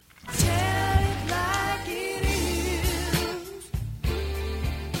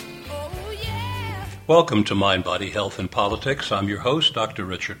Welcome to Mind, Body, Health, and Politics. I'm your host, Dr.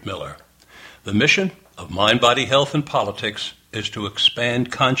 Richard Miller. The mission of Mind, Body, Health, and Politics is to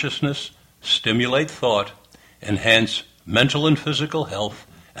expand consciousness, stimulate thought, enhance mental and physical health,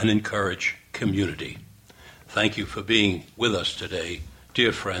 and encourage community. Thank you for being with us today,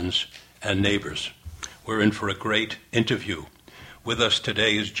 dear friends and neighbors. We're in for a great interview. With us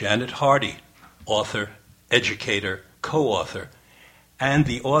today is Janet Hardy, author, educator, co-author, and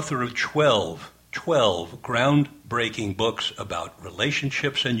the author of 12 groundbreaking books about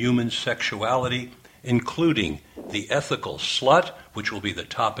relationships and human sexuality, including The Ethical Slut, which will be the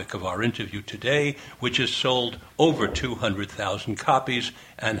topic of our interview today, which has sold over 200,000 copies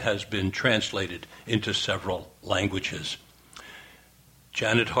and has been translated into several languages.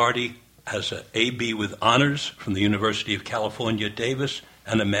 Janet Hardy has an A.B. with honors from the University of California, Davis,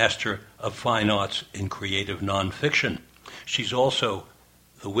 and a Master of Fine Arts in Creative Nonfiction. She's also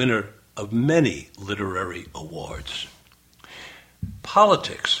the winner of many literary awards.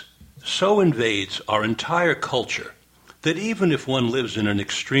 Politics so invades our entire culture that even if one lives in an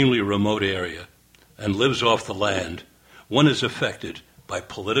extremely remote area and lives off the land, one is affected by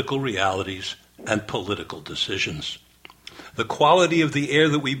political realities and political decisions. The quality of the air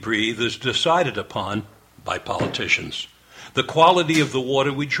that we breathe is decided upon by politicians. The quality of the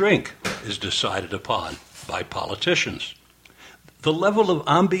water we drink is decided upon by politicians. The level of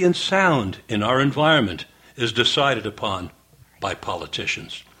ambient sound in our environment is decided upon by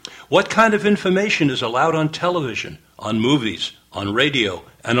politicians. What kind of information is allowed on television, on movies, on radio,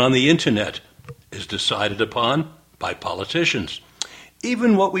 and on the internet is decided upon by politicians.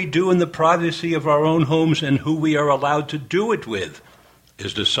 Even what we do in the privacy of our own homes and who we are allowed to do it with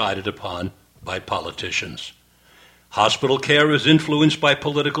is decided upon by politicians. Hospital care is influenced by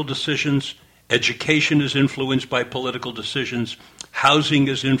political decisions. Education is influenced by political decisions. Housing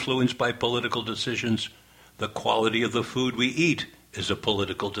is influenced by political decisions. The quality of the food we eat is a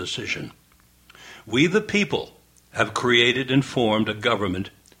political decision. We, the people, have created and formed a government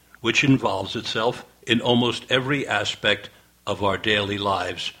which involves itself in almost every aspect of our daily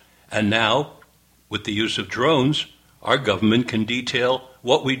lives. And now, with the use of drones, our government can detail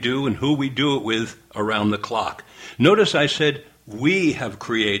what we do and who we do it with around the clock. Notice I said we have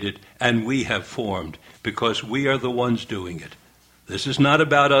created and we have formed, because we are the ones doing it. This is not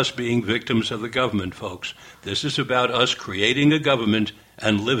about us being victims of the government, folks. This is about us creating a government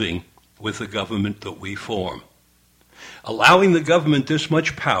and living with the government that we form. Allowing the government this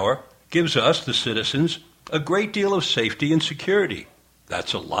much power gives us, the citizens, a great deal of safety and security.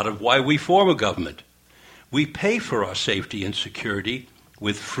 That's a lot of why we form a government. We pay for our safety and security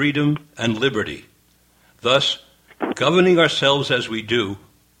with freedom and liberty. Thus, governing ourselves as we do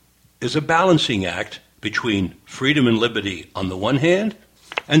is a balancing act between freedom and liberty on the one hand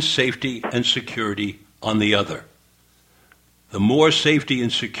and safety and security on the other. The more safety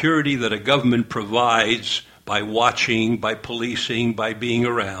and security that a government provides by watching, by policing, by being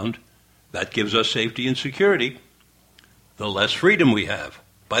around, that gives us safety and security, the less freedom we have.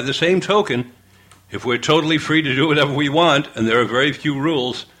 By the same token, if we're totally free to do whatever we want and there are very few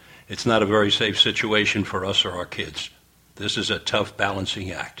rules, it's not a very safe situation for us or our kids. This is a tough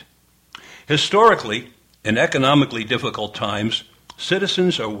balancing act. Historically, in economically difficult times,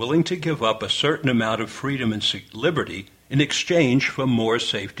 citizens are willing to give up a certain amount of freedom and liberty in exchange for more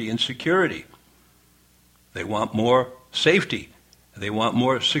safety and security. They want more safety. They want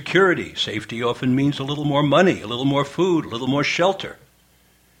more security. Safety often means a little more money, a little more food, a little more shelter.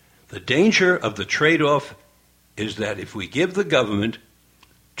 The danger of the trade-off is that if we give the government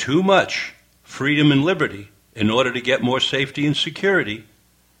too much freedom and liberty in order to get more safety and security,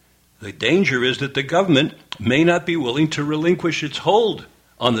 the danger is that the government may not be willing to relinquish its hold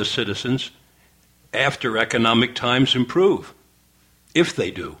on the citizens after economic times improve, if they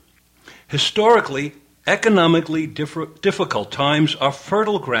do. Historically, economically difficult times are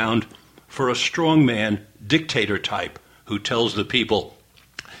fertile ground for a strongman dictator type who tells the people,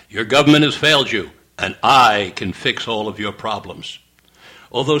 your government has failed you, and I can fix all of your problems.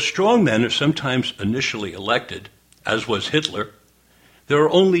 Although strongmen are sometimes initially elected, as was Hitler, there are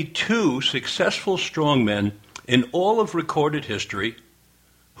only 2 successful strongmen in all of recorded history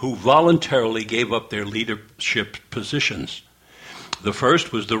who voluntarily gave up their leadership positions. The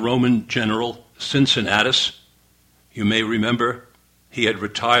first was the Roman general Cincinnatus. You may remember he had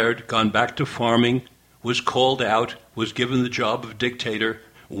retired, gone back to farming, was called out, was given the job of dictator,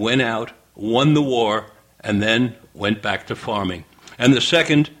 went out, won the war, and then went back to farming. And the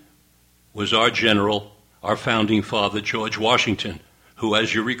second was our general, our founding father, George Washington, who,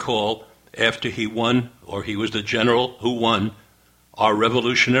 as you recall, after he won, or he was the general who won our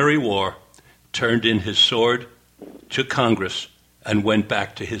Revolutionary War, turned in his sword to Congress and went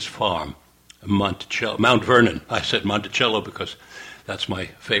back to his farm, Mount Vernon. I said Monticello because that's my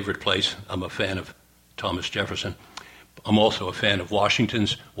favorite place. I'm a fan of Thomas Jefferson. I'm also a fan of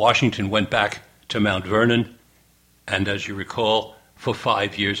Washington's. Washington went back to Mount Vernon, and as you recall, for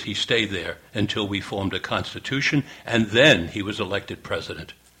 5 years he stayed there until we formed a constitution, and then he was elected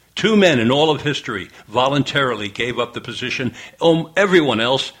president. 2 men in all of history voluntarily gave up the position. Everyone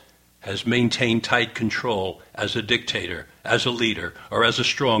else has maintained tight control as a dictator, as a leader, or as a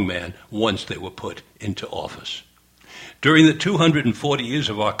strongman once they were put into office. During the 240 years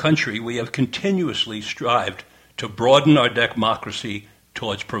of our country, we have continuously strived to broaden our democracy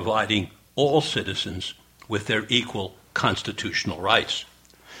towards providing all citizens with their equal constitutional rights.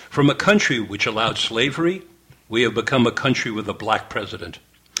 From a country which allowed slavery, we have become a country with a black president.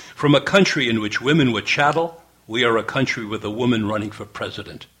 From a country in which women were chattel, we are a country with a woman running for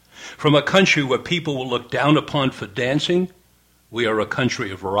president. From a country where people were looked down upon for dancing, we are a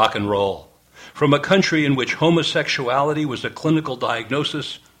country of rock and roll. From a country in which homosexuality was a clinical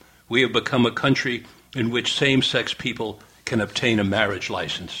diagnosis, we have become a country in which same-sex people can obtain a marriage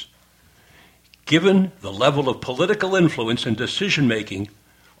license. Given the level of political influence and decision-making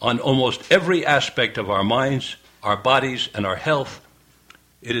on almost every aspect of our minds, our bodies, and our health,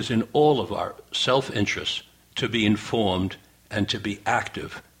 it is in all of our self-interest to be informed and to be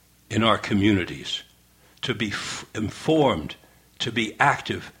active in our communities, to be informed, to be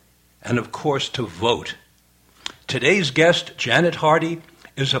active, and of course to vote. Today's guest, Janet Hardy,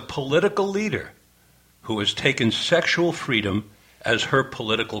 is a political leader who has taken sexual freedom as her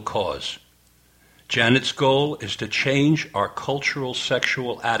political cause. Janet's goal is to change our cultural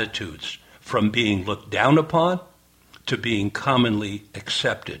sexual attitudes from being looked down upon to being commonly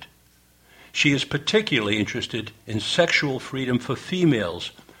accepted. She is particularly interested in sexual freedom for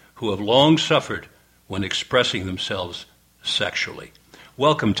females who have long suffered when expressing themselves sexually.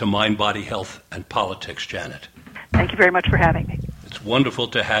 Welcome to Mind, Body, Health, and Politics, Janet. Thank you very much for having me. It's wonderful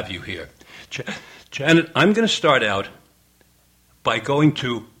to have you here. Janet, I'm going to start out by going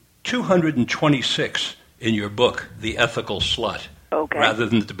to 226 in your book, The Ethical Slut, rather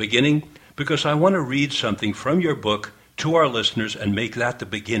than at the beginning, because I want to read something from your book to our listeners and make that the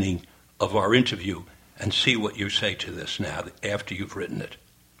beginning of our interview and see what you say to this now after you've written it.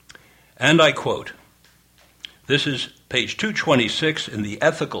 And I quote, this is page 226 in The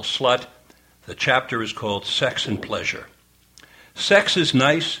Ethical Slut. The chapter is called Sex and Pleasure. Sex is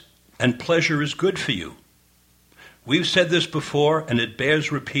nice and pleasure is good for you. We've said this before and it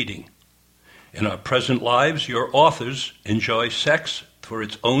bears repeating. In our present lives, your authors enjoy sex for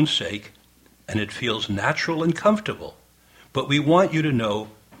its own sake and it feels natural and comfortable. But we want you to know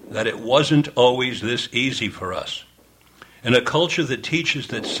that it wasn't always this easy for us. In a culture that teaches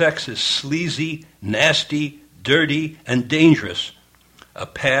that sex is sleazy, nasty, dirty, and dangerous, a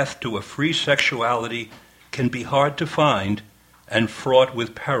path to a free sexuality can be hard to find and fraught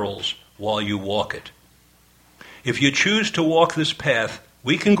with perils while you walk it. If you choose to walk this path,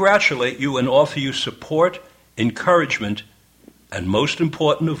 we congratulate you and offer you support, encouragement, and most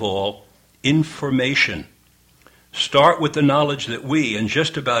important of all, information. Start with the knowledge that we, and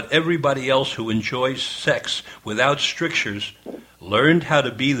just about everybody else who enjoys sex without strictures, learned how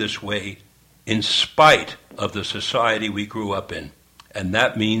to be this way in spite of the society we grew up in. And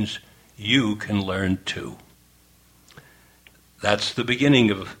that means you can learn too. That's the beginning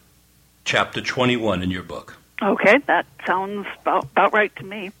of chapter 21 in your book. Okay, that sounds about right to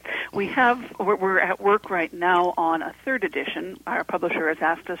me. We're at work right now on a third edition. Our publisher has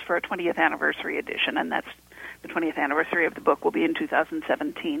asked us for a 20th anniversary edition, and that's the 20th anniversary of the book will be in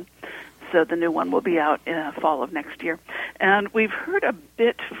 2017. So the new one will be out in fall of next year. And we've heard a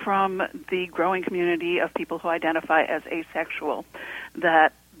bit from the growing community of people who identify as asexual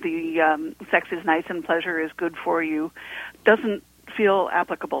that the sex is nice and pleasure is good for you doesn't feel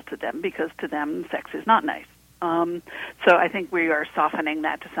applicable to them because to them sex is not nice. So I think we are softening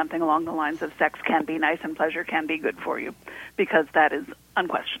that to something along the lines of sex can be nice and pleasure can be good for you because that is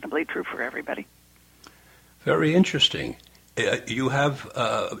unquestionably true for everybody. Very interesting. You have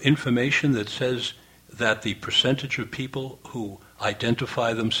information that says that the percentage of people who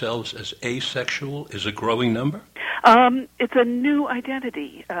identify themselves as asexual is a growing number? It's a new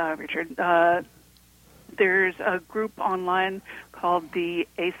identity, Richard. There's a group online called the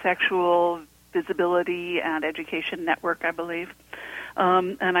Asexual Visibility and Education Network, I believe.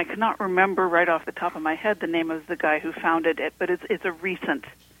 And I cannot remember right off the top of my head the name of the guy who founded it, but it's a recent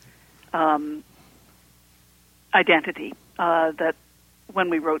identity that when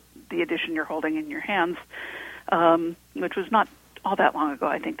we wrote the edition you're holding in your hands, which was not all that long ago.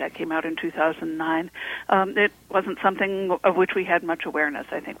 I think that came out in 2009. It wasn't something of which we had much awareness.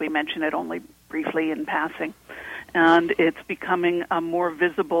 I think we mentioned it only briefly in passing. And it's becoming a more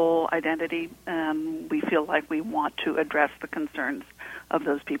visible identity, and we feel like we want to address the concerns of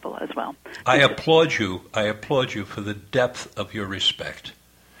those people as well. I applaud you for the depth of your respect,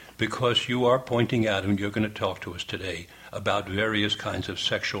 because you are pointing out, and you're going to talk to us today, about various kinds of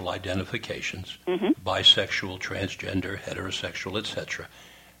sexual identifications, bisexual, transgender, heterosexual, etc.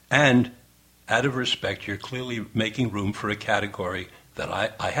 And out of respect, you're clearly making room for a category that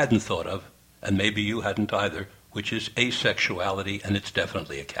I hadn't thought of, and maybe you hadn't either, which is asexuality, and it's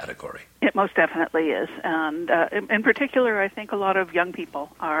definitely a category. It most definitely is. And in particular, I think a lot of young people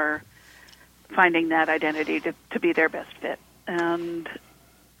are finding that identity to be their best fit. And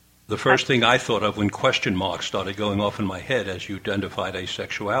the first thing I thought of when question marks started going off in my head as you identified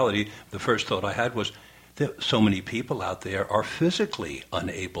asexuality, the first thought I had was that so many people out there are physically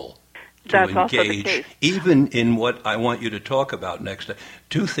unable to That's engage, also the case. even in what I want you to talk about next.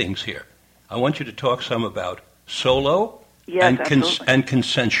 Two things here. I want you to talk some about solo and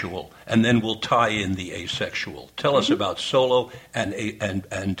consensual, and then we'll tie in the asexual. Tell us about solo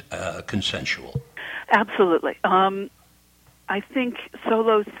and consensual. Absolutely. I think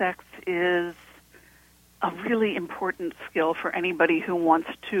solo sex is a really important skill for anybody who wants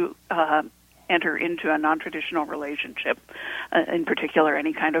to enter into a non-traditional relationship, in particular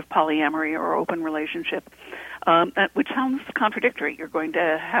any kind of polyamory or open relationship, which sounds contradictory. You're going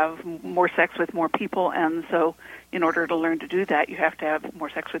to have more sex with more people, and so in order to learn to do that, you have to have more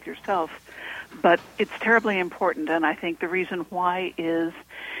sex with yourself. But it's terribly important, and I think the reason why is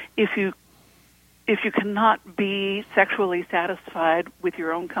if you cannot be sexually satisfied with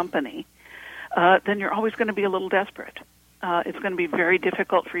your own company, then you're always going to be a little desperate. It's going to be very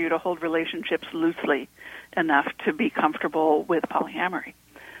difficult for you to hold relationships loosely enough to be comfortable with polyamory.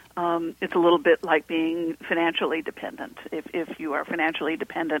 It's a little bit like being financially dependent. If you are financially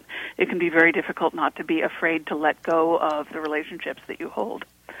dependent, it can be very difficult not to be afraid to let go of the relationships that you hold.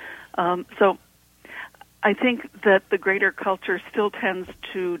 So I think that the greater culture still tends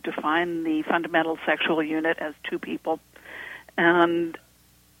to define the fundamental sexual unit as two people. And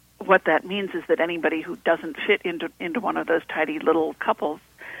what that means is that anybody who doesn't fit into one of those tidy little couples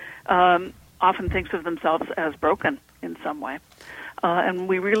often thinks of themselves as broken in some way. And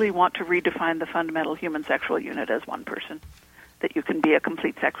we really want to redefine the fundamental human sexual unit as one person, that you can be a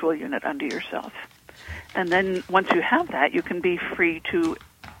complete sexual unit unto yourself. And then once you have that, you can be free to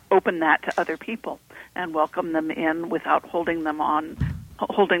open that to other people and welcome them in without holding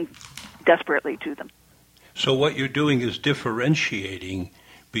desperately to them. So what you're doing is differentiating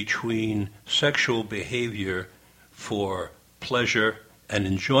between sexual behavior for pleasure and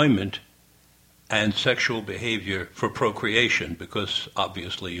enjoyment and sexual behavior for procreation, because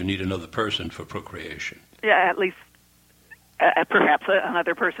obviously you need another person for procreation. Yeah, at least perhaps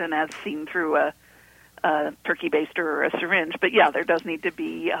another person as seen through a turkey baster or a syringe. But yeah, there does need to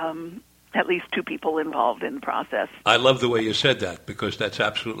be at least two people involved in the process. I love the way you said that, because that's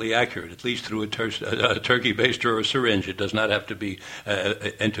absolutely accurate. At least through a turkey baster or a syringe. It does not have to be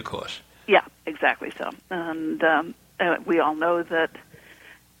intercourse. Yeah, exactly so. And we all know that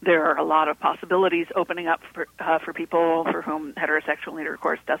there are a lot of possibilities opening up for people for whom heterosexual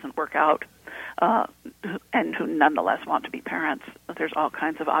intercourse doesn't work out, and who nonetheless want to be parents. There's all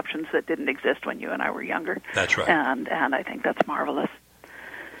kinds of options that didn't exist when you and I were younger. That's right. And I think that's marvelous.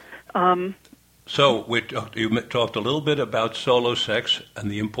 So you talked a little bit about solo sex and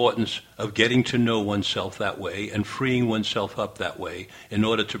the importance of getting to know oneself that way and freeing oneself up that way in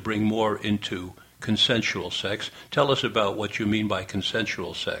order to bring more into consensual sex. Tell us about what you mean by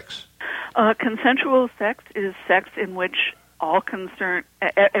consensual sex. Consensual sex is sex in which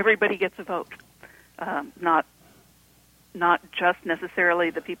everybody gets a vote, not just necessarily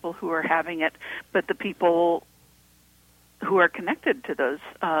the people who are having it, but the people who are connected to those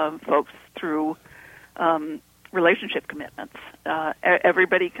folks through relationship commitments.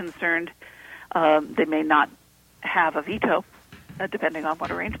 Everybody concerned, they may not have a veto, depending on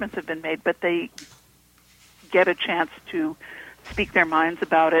what arrangements have been made, but they get a chance to speak their minds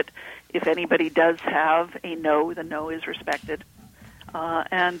about it. If anybody does have a no, the no is respected.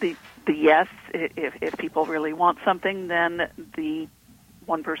 And the yes, if people really want something, then the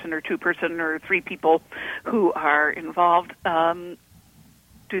one person or two person or three people who are involved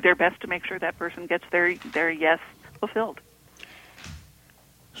do their best to make sure that person gets their yes fulfilled.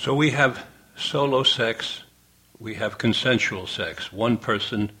 So we have solo sex, we have consensual sex, one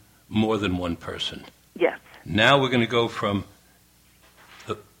person, more than one person. Yes. Now we're going to go from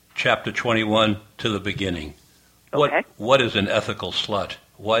the chapter 21 to the beginning. Okay. What is an ethical slut?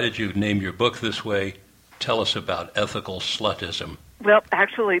 Why did you name your book this way? Tell us about ethical slutism. Well,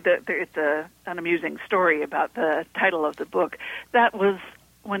 actually, it's an amusing story about the title of the book. That was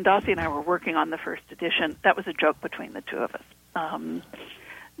when Dossie and I were working on the first edition. That was a joke between the two of us.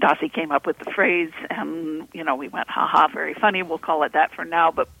 Dossie came up with the phrase, and, we went, ha-ha, very funny, we'll call it that for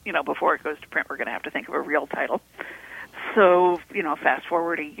now, but, before it goes to print, we're going to have to think of a real title. So, fast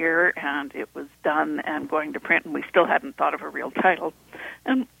forward a year, and it was done and going to print, and we still hadn't thought of a real title.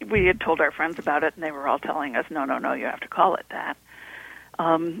 And we had told our friends about it, and they were all telling us, no, you have to call it that.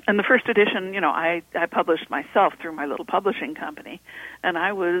 And the first edition, I published myself through my little publishing company, and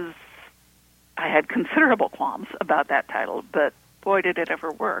I had considerable qualms about that title, but boy, did it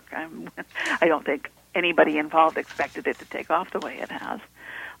ever work. I don't think anybody involved expected it to take off the way it has.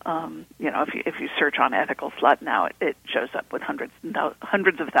 If you search on ethical slut now, it shows up with hundreds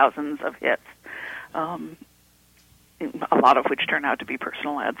of thousands of hits, a lot of which turn out to be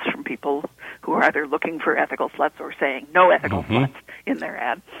personal ads from people who are either looking for ethical sluts or saying no ethical sluts in their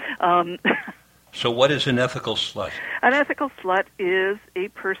ad. So what is an ethical slut? An ethical slut is a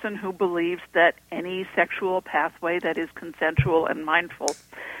person who believes that any sexual pathway that is consensual and mindful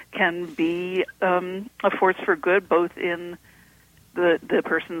can be a force for good, both in the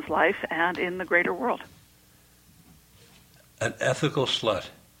person's life and in the greater world. An ethical slut.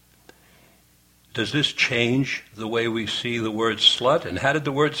 Does this change the way we see the word slut? And how did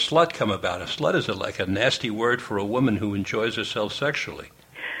the word slut come about? A slut is like a nasty word for a woman who enjoys herself sexually.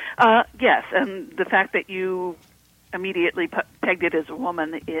 Yes, and the fact that you immediately pegged it as a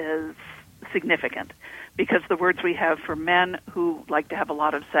woman is significant, because the words we have for men who like to have a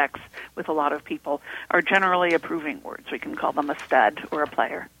lot of sex with a lot of people are generally approving words. We can call them a stud or a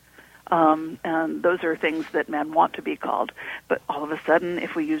player. And those are things that men want to be called. But all of a sudden,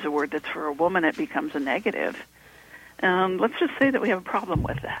 if we use a word that's for a woman, it becomes a negative. And let's just say that we have a problem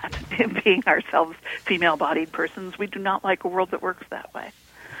with that. Being ourselves female-bodied persons, we do not like a world that works that way.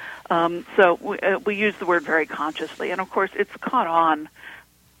 So we use the word very consciously. And, of course, it's caught on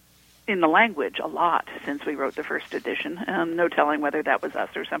in the language a lot since we wrote the first edition. No telling whether that was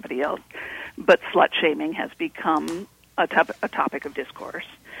us or somebody else. But slut-shaming has become a topic of discourse.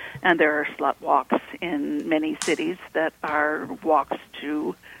 And there are slut walks in many cities that are walks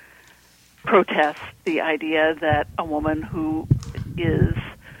to protest the idea that a woman who is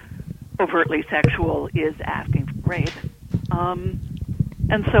overtly sexual is asking for rape.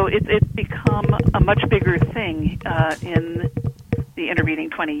 And so it's become a much bigger thing in the intervening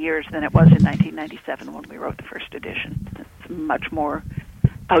 20 years than it was in 1997 when we wrote the first edition. It's much more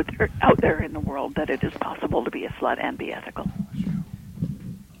out there in the world that it is possible to be a slut and be ethical.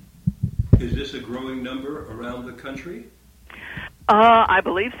 Is this a growing number around the country? I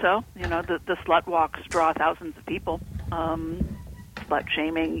believe so. The slut walks draw thousands of people. Slut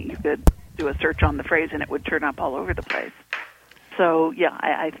shaming, you could do a search on the phrase and it would turn up all over the place. So, yeah,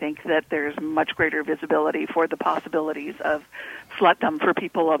 I think that there's much greater visibility for the possibilities of slutdom for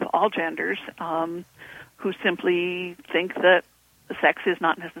people of all genders who simply think that sex is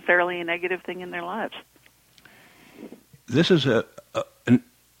not necessarily a negative thing in their lives. This is an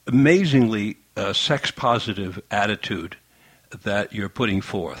amazingly sex-positive attitude that you're putting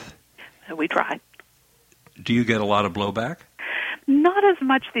forth. We try. Do you get a lot of blowback? Not as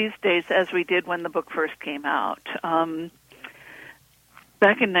much these days as we did when the book first came out.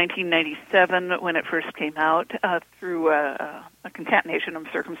 Back in 1997, when it first came out, through a concatenation of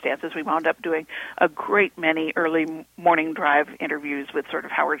circumstances, we wound up doing a great many early morning drive interviews with sort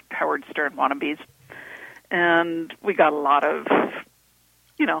of Howard Stern wannabes. And we got a lot of,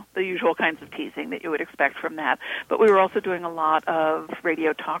 the usual kinds of teasing that you would expect from that. But we were also doing a lot of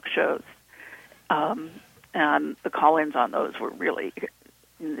radio talk shows. And the call-ins on those were really,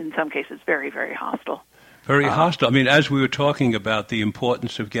 in some cases, very, very hostile. Very hostile. I mean, as we were talking about the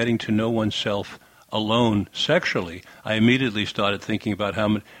importance of getting to know oneself alone sexually, I immediately started thinking about how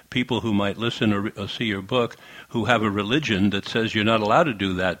many people who might listen or see your book who have a religion that says you're not allowed to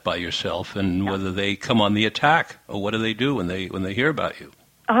do that by yourself, and whether they come on the attack or what do they do when they hear about you.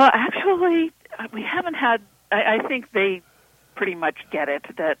 Actually, we haven't had. I think they pretty much get it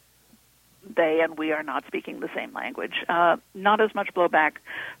that they and we are not speaking the same language. Not as much blowback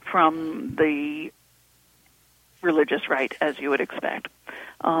from the religious right as you would expect.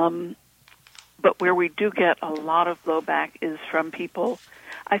 But where we do get a lot of blowback is from people,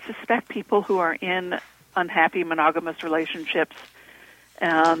 I suspect people who are in unhappy monogamous relationships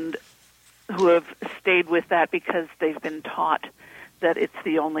and who have stayed with that because they've been taught that it's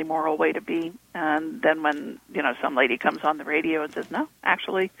the only moral way to be. And then when, some lady comes on the radio and says, no,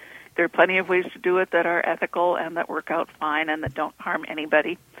 actually, there are plenty of ways to do it that are ethical and that work out fine and that don't harm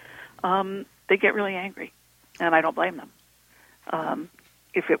anybody. They get really angry, and I don't blame them.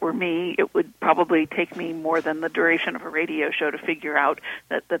 If it were me, it would probably take me more than the duration of a radio show to figure out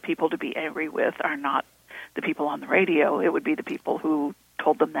that the people to be angry with are not the people on the radio. It would be the people who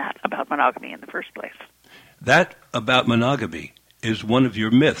told them that about monogamy in the first place. That about monogamy is one of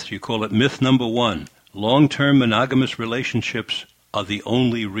your myths. You call it myth number 1. Long-term monogamous relationships are the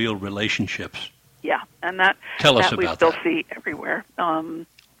only real relationships. Yeah, and that Tell us that we about still that. see everywhere. I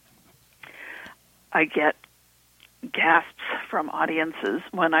get gasps from audiences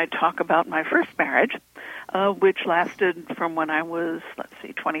when I talk about my first marriage, which lasted from when I was,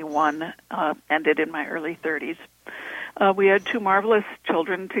 21, ended in my early 30s. We had 2 marvelous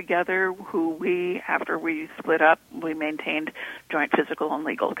children together who after we split up, we maintained joint physical and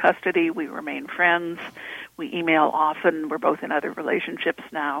legal custody. We remain friends. We email often. We're both in other relationships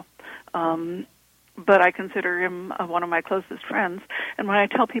now. But I consider him one of my closest friends. And when I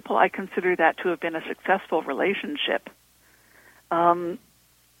tell people I consider that to have been a successful relationship,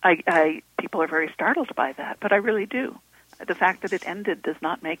 people are very startled by that, but I really do. The fact that it ended does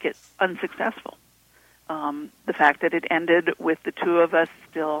not make it unsuccessful. The fact that it ended with the 2 of us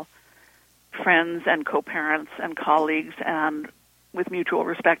still friends and co-parents and colleagues and with mutual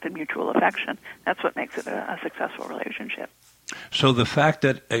respect and mutual affection, that's what makes it a successful relationship. So the fact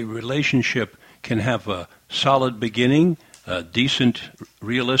that a relationship can have a solid beginning, a decent,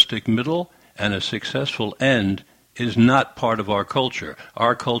 realistic middle, and a successful end is not part of our culture.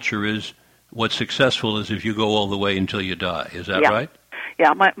 Our culture is what's successful is if you go all the way until you die. Is that right?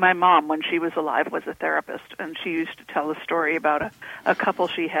 Yeah, my mom, when she was alive, was a therapist, and she used to tell a story about a couple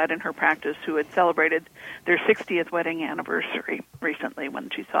she had in her practice who had celebrated their 60th wedding anniversary recently when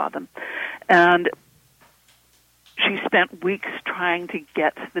she saw them. And she spent weeks trying to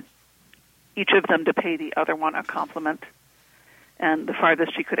get each of them to pay the other one a compliment. And the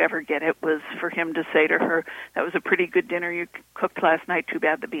farthest she could ever get it was for him to say to her, "That was a pretty good dinner you cooked last night. Too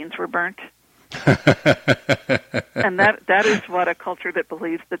bad the beans were burnt." And that is what a culture that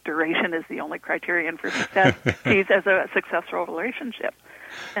believes that duration is the only criterion for success sees as a successful relationship.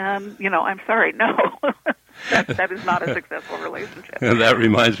 And, I'm sorry, no. That is not a successful relationship. And that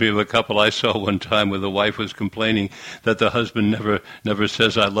reminds me of a couple I saw one time where the wife was complaining that the husband never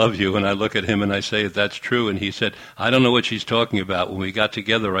says, "I love you." And I look at him and I say, "That's true." And he said, "I don't know what she's talking about. When we got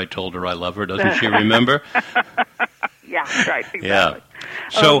together, I told her I love her. Doesn't she remember?" Yeah, right, exactly. Yeah.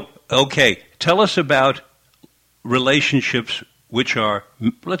 So, okay, tell us about relationships which are,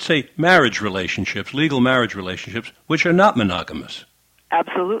 let's say, marriage relationships, legal marriage relationships, which are not monogamous.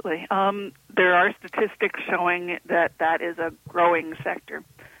 Absolutely. There are statistics showing that is a growing sector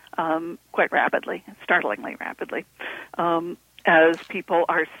quite rapidly, startlingly rapidly, as people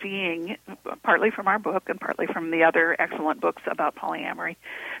are seeing, partly from our book and partly from the other excellent books about polyamory,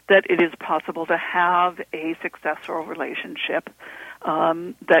 that it is possible to have a successful relationship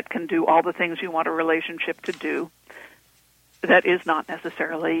that can do all the things you want a relationship to do, that is not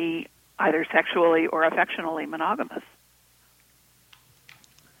necessarily either sexually or affectionally monogamous.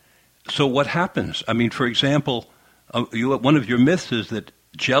 So what happens? I mean, for example, one of your myths is that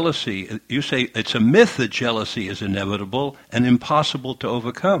jealousy, you say it's a myth that jealousy is inevitable and impossible to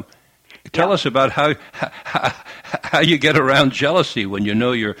overcome. Tell us about how you get around jealousy when you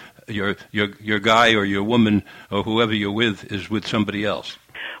know your guy or your woman or whoever you're with is with somebody else.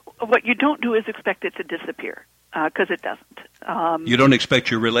 What you don't do is expect it to disappear, because it doesn't. You don't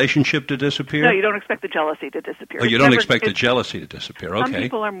expect your relationship to disappear? No, you don't expect the jealousy to disappear. Oh, you don't expect the jealousy to disappear. Okay. Some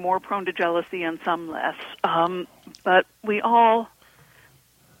people are more prone to jealousy and some less. But we all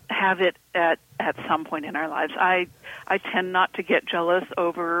have it at some point in our lives. I tend not to get jealous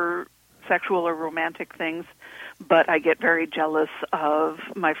over sexual or romantic things, but I get very jealous of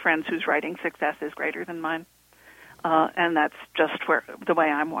my friends whose writing success is greater than mine. And that's just the way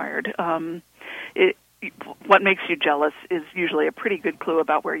I'm wired. What makes you jealous is usually a pretty good clue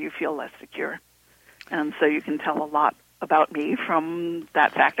about where you feel less secure. And so you can tell a lot about me from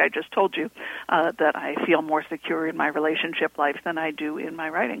that fact I just told you, that I feel more secure in my relationship life than I do in my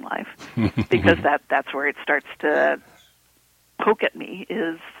writing life. Because that's where it starts to poke at me,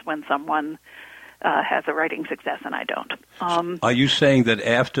 is when someone has a writing success and I don't. Are you saying that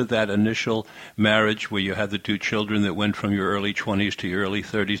after that initial marriage where you had the 2 children that went from your early 20s to your early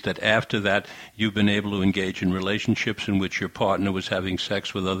 30s, that after that you've been able to engage in relationships in which your partner was having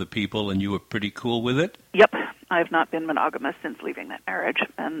sex with other people and you were pretty cool with it? Yep. I've not been monogamous since leaving that marriage.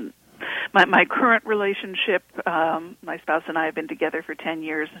 And my current relationship, my spouse and I have been together for 10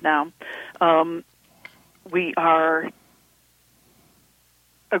 years now. We are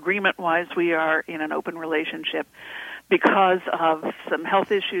agreement-wise, we are in an open relationship because of some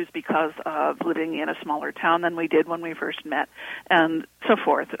health issues, because of living in a smaller town than we did when we first met, and so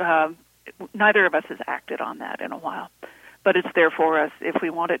forth. Neither of us has acted on that in a while, but it's there for us if we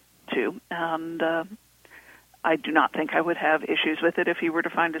want it to. And I do not think I would have issues with it if he were to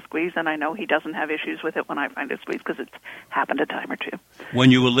find a squeeze, and I know he doesn't have issues with it when I find a squeeze because it's happened a time or two. When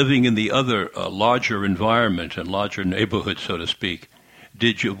you were living in the other larger environment and larger neighborhood, so to speak,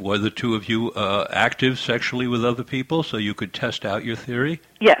 were the two of you active sexually with other people so you could test out your theory?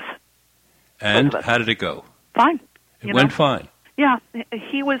 Yes. And how did it go? Fine. It went fine. Yeah.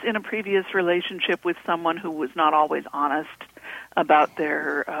 He was in a previous relationship with someone who was not always honest about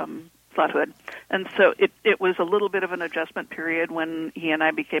their sluthood. And so it was a little bit of an adjustment period when he and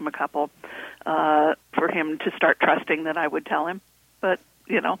I became a couple for him to start trusting that I would tell him. But,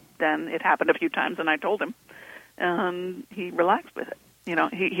 then it happened a few times and I told him. And he relaxed with it.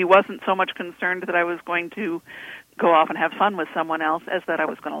 He wasn't so much concerned that I was going to go off and have fun with someone else as that I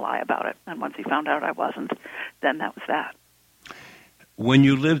was going to lie about it. And once he found out I wasn't, then that was that. When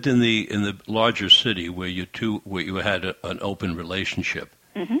you lived in the larger city where you had an open relationship,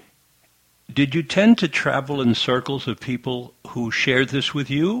 mm-hmm. Did you tend to travel in circles of people who shared this with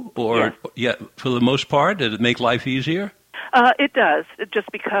you, or for the most part, did it make life easier? It does,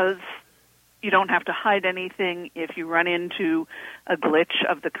 just because you don't have to hide anything. If you run into a glitch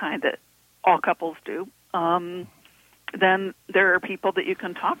of the kind that all couples do, then there are people that you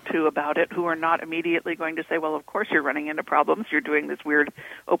can talk to about it who are not immediately going to say, well, of course you're running into problems. You're doing this weird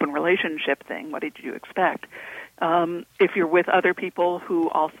open relationship thing. What did you expect? If you're with other people who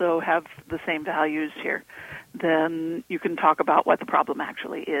also have the same values here, then you can talk about what the problem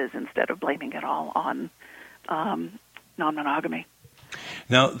actually is instead of blaming it all on non-monogamy.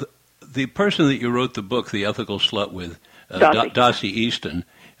 Now, the person that you wrote the book, The Ethical Slut, with, Dossie Easton,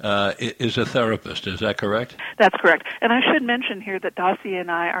 is a therapist. Is that correct? That's correct. And I should mention here that Dossie and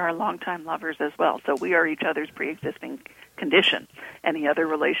I are longtime lovers as well, so we are each other's pre-existing condition. Any other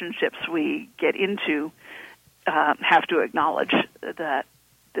relationships we get into have to acknowledge that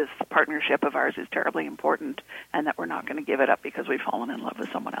this partnership of ours is terribly important and that we're not going to give it up because we've fallen in love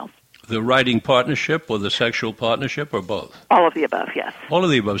with someone else. The writing partnership or the sexual partnership or both? All of the above, yes. All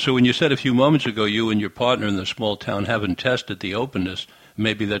of the above. So when you said a few moments ago you and your partner in the small town haven't tested the openness,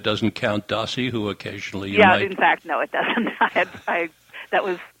 maybe that doesn't count Dossie, who occasionally you might... Yeah, in fact, no, it doesn't.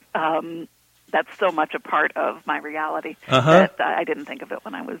 That's so much a part of my reality that I didn't think of it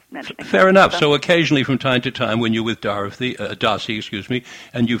when I was mentioning it. Fair enough. So occasionally, from time to time, when you're with Dossie,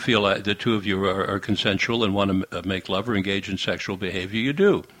 and you feel the two of you are consensual and want to make love or engage in sexual behavior, you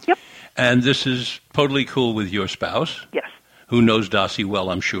do. Yep. And this is totally cool with your spouse? Yes. Who knows Dossie well,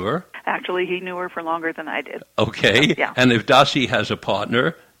 I'm sure. Actually, he knew her for longer than I did. Okay. Yeah. And if Dossie has a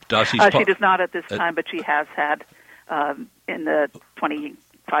partner, she does not at this time, but she has had in the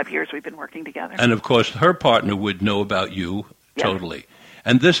 25 years we've been working together. And, of course, her partner would know about you totally.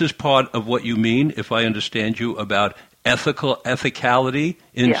 And this is part of what you mean, if I understand you, about ethicality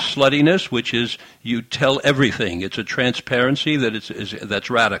in sluttiness, which is you tell everything. It's a transparency that's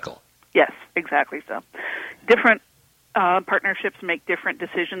radical. Yes, exactly so. Different partnerships make different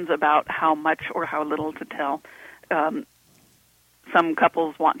decisions about how much or how little to tell. Some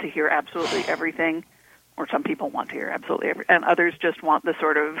couples want to hear absolutely everything, or some people want to hear absolutely everything, and others just want the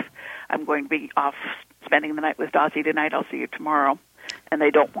sort of, I'm going to be off spending the night with Dossie tonight, I'll see you tomorrow. And they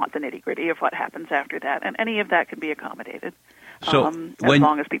don't want the nitty-gritty of what happens after that. And any of that can be accommodated, as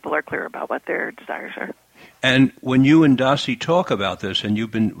long as people are clear about what their desires are. And when you and Dossie talk about this, and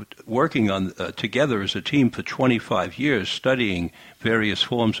you've been working on together as a team for 25 years, studying various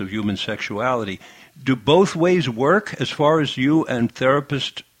forms of human sexuality, do both ways work as far as you and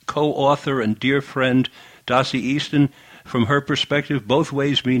therapist, co-author, and dear friend Dossie Easton, from her perspective, both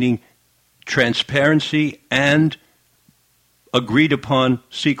ways meaning transparency and agreed-upon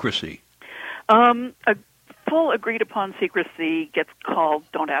secrecy? A full agreed-upon secrecy gets called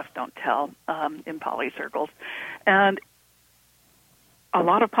don't ask, don't tell in poly circles. And a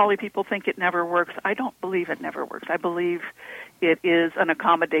lot of poly people think it never works. I don't believe it never works. I believe it is an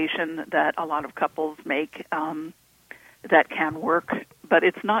accommodation that a lot of couples make that can work, but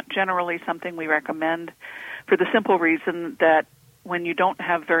it's not generally something we recommend for the simple reason that when you don't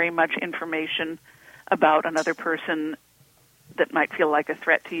have very much information about another person that might feel like a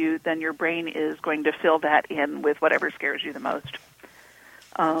threat to you, then your brain is going to fill that in with whatever scares you the most.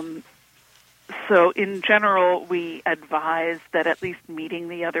 So in general, we advise that at least meeting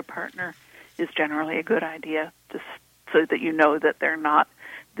the other partner is generally a good idea, just so that you know that they're not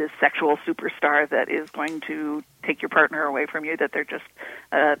this sexual superstar that is going to take your partner away from you, that they're just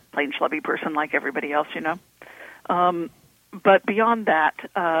a plain schlubby person like everybody else, But beyond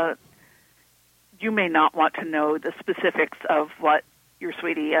that, you may not want to know the specifics of what your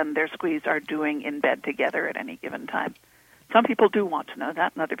sweetie and their squeeze are doing in bed together at any given time. Some people do want to know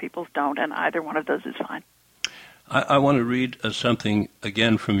that, and other people don't, and either one of those is fine. I want to read something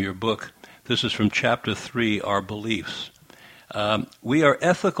again from your book. This is from Chapter 3, Our Beliefs. We are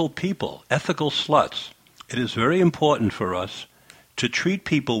ethical people, ethical sluts. It is very important for us to treat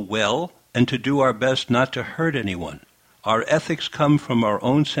people well and to do our best not to hurt anyone. Our ethics come from our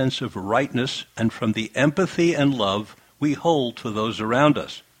own sense of rightness and from the empathy and love we hold for those around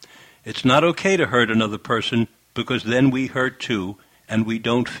us. It's not okay to hurt another person because then we hurt too and we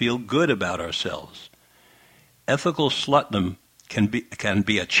don't feel good about ourselves. Ethical slutdom can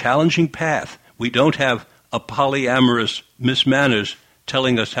be a challenging path. We don't have a polyamorous Miss Manners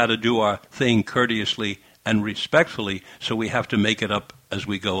telling us how to do our thing courteously and respectfully, so we have to make it up as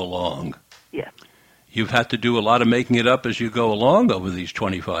we go along. Yeah. You've had to do a lot of making it up as you go along over these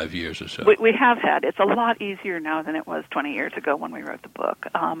 25 years or so. We have had. It's a lot easier now than it was 20 years ago when we wrote the book.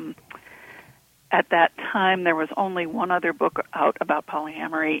 At that time, there was only one other book out about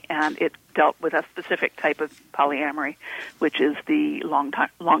polyamory, and it dealt with a specific type of polyamory, which is the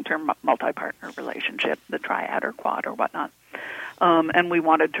long-term multi-partner relationship, the triad or quad or whatnot. And we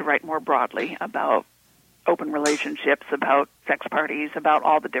wanted to write more broadly about open relationships, about sex parties, about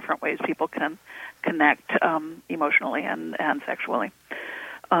all the different ways people can connect emotionally and sexually.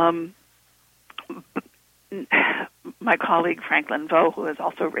 My colleague Franklin Vo, who has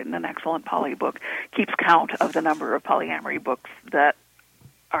also written an excellent poly book, keeps count of the number of polyamory books that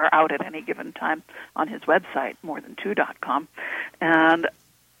are out at any given time on his website, morethan2.com. And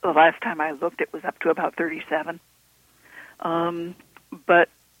the last time I looked, it was up to about 37. But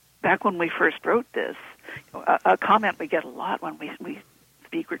back when we first wrote this, a comment we get a lot when we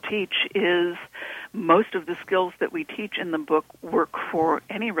speak or teach is most of the skills that we teach in the book work for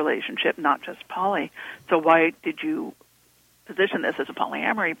any relationship, not just poly. So why did you position this as a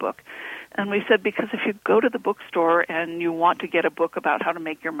polyamory book? And we said, because if you go to the bookstore and you want to get a book about how to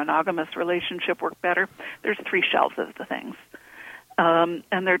make your monogamous relationship work better, there's 3 shelves of the things. And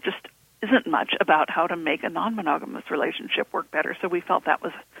there just isn't much about how to make a non-monogamous relationship work better. So we felt that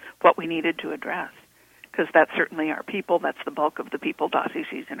was what we needed to address, because that's certainly our people. That's the bulk of the people Dossie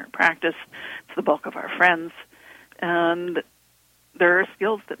sees in her practice. It's the bulk of our friends. And there are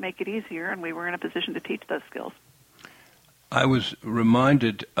skills that make it easier, and we were in a position to teach those skills. I was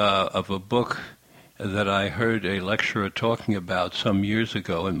reminded of a book that I heard a lecturer talking about some years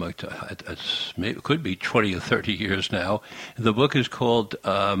ago, and it could be 20 or 30 years now. The book is called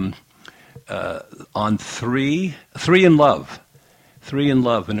On Three in Love. 3 in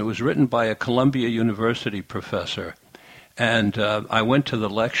Love, and it was written by a Columbia University professor. And I went to the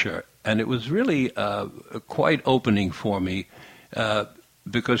lecture, and it was really quite opening for me,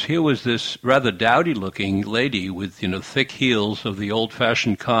 because here was this rather dowdy-looking lady with, thick heels of the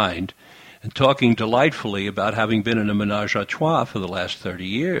old-fashioned kind, and talking delightfully about having been in a menage a trois for the last 30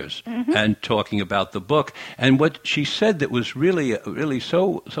 years, and talking about the book. And what she said that was really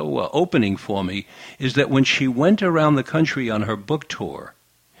so opening for me is that when she went around the country on her book tour,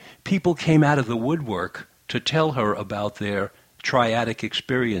 people came out of the woodwork to tell her about their triadic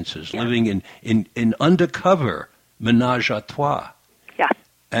experiences, living in undercover menage a trois. Yeah.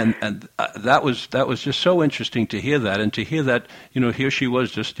 And that was just so interesting to hear that, and to hear that, here she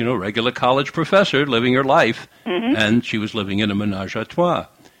was just, regular college professor living her life, and she was living in a menage a trois.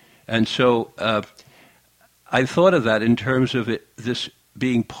 And so I thought of that in terms of this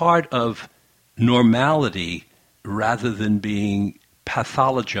being part of normality rather than being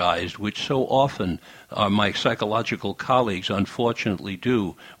pathologized, which so often my psychological colleagues unfortunately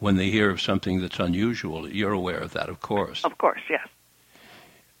do when they hear of something that's unusual. You're aware of that, of course. Of course, yes.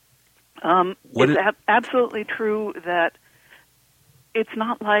 It's absolutely true that it's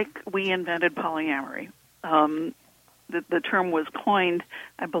not like we invented polyamory. The term was coined,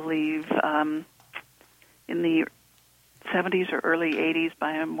 I believe, in the 70s or early 80s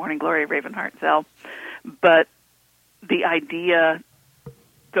by Morning Glory Raven Hartzell. But the idea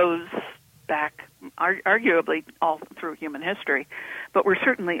goes back arguably all through human history. But we're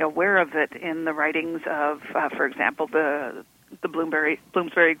certainly aware of it in the writings of, for example, the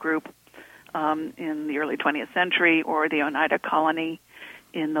Bloomsbury group in the early 20th century, or the Oneida Colony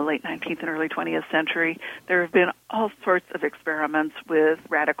in the late 19th and early 20th century. There have been all sorts of experiments with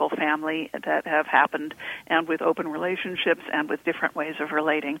radical family that have happened, and with open relationships, and with different ways of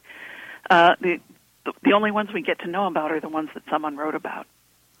relating. The only ones we get to know about are the ones that someone wrote about.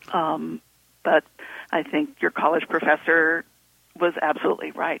 But I think your college professor was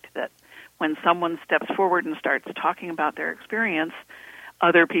absolutely right that when someone steps forward and starts talking about their experience,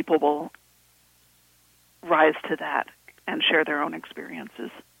 other people will rise to that and share their own experiences.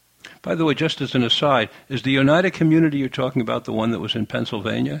 By the way, just as an aside, is the Oneida community you're talking about the one that was in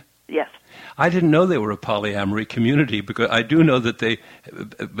Pennsylvania? Yes. I didn't know they were a polyamory community, because I do know that they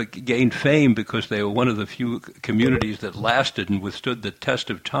gained fame because they were one of the few communities that lasted and withstood the test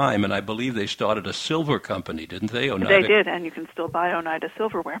of time, and I believe they started a silver company, didn't they, Oneida? They did, and you can still buy Oneida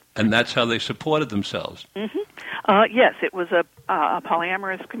silverware. And that's how they supported themselves. Mm-hmm. Yes, it was a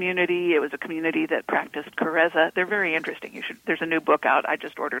polyamorous community. It was a community that practiced Kareza. They're very interesting. There's a new book out. I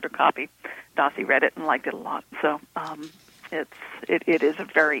just ordered a copy. Dossie read it and liked it a lot. So it is a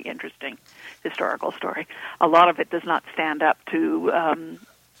very interesting historical story. A lot of it does not stand up to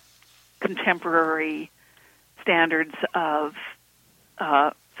contemporary standards of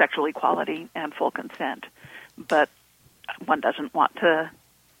sexual equality and full consent, but one doesn't want to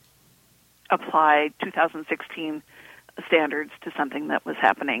apply 2016 standards to something that was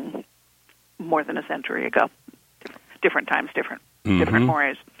happening more than a century ago. Different times, different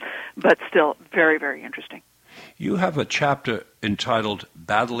mores, but still very, very interesting. You have a chapter entitled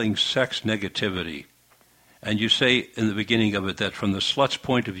Battling Sex Negativity, and you say in the beginning of it that from the slut's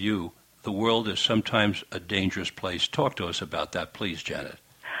point of view, the world is sometimes a dangerous place. Talk to us about that, please, Janet.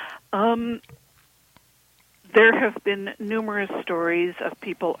 There have been numerous stories of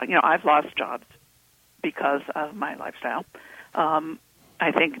people, I've lost jobs because of my lifestyle.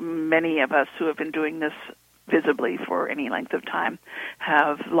 I think many of us who have been doing this visibly for any length of time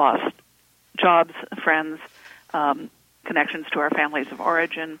have lost jobs, friends, connections to our families of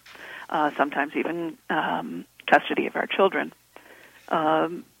origin, sometimes even custody of our children,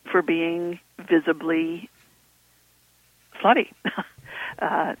 for being visibly slutty.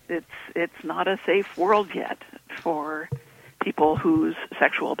 It's not a safe world yet for people whose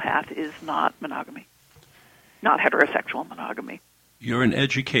sexual path is not monogamy, not heterosexual monogamy. You're an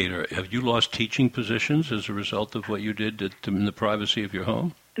educator. Have you lost teaching positions as a result of what you did in the privacy of your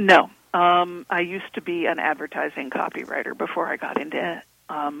home? No. I used to be an advertising copywriter before I got into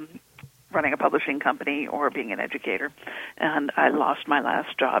running a publishing company or being an educator, and I lost my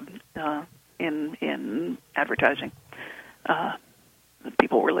last job in advertising.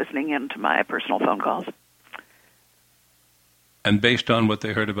 People were listening in to my personal phone calls. And based on what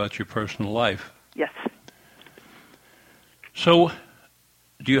they heard about your personal life? Yes. So,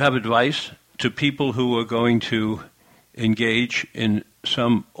 do you have advice to people who are going to engage in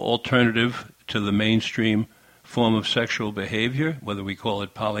some alternative to the mainstream form of sexual behavior, whether we call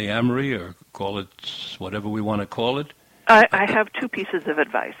it polyamory or call it whatever we want to call it? I have two pieces of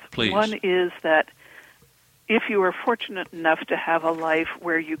advice. Please. One is that if you are fortunate enough to have a life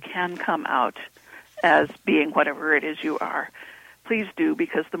where you can come out as being whatever it is you are, please do,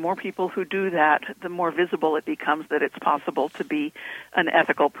 because the more people who do that, the more visible it becomes that it's possible to be an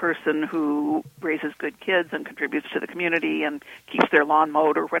ethical person who raises good kids and contributes to the community and keeps their lawn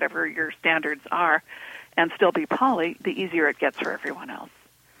mowed or whatever your standards are, and still be poly, the easier it gets for everyone else.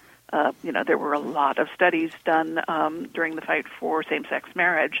 There were a lot of studies done during the fight for same-sex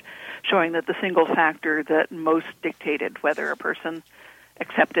marriage showing that the single factor that most dictated whether a person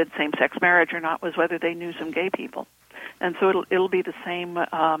accepted same-sex marriage or not was whether they knew some gay people. And so it'll be the same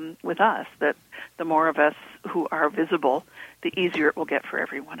with us, that the more of us who are visible, the easier it will get for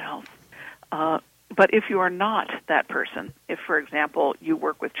everyone else. But if you are not that person, if, for example, you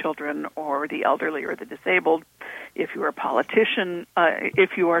work with children or the elderly or the disabled, if you are a politician,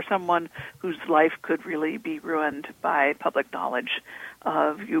 if you are someone whose life could really be ruined by public knowledge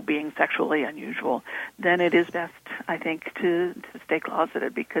of you being sexually unusual, then it is best, I think, to stay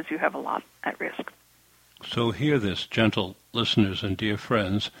closeted because you have a lot at risk. So hear this, gentle listeners and dear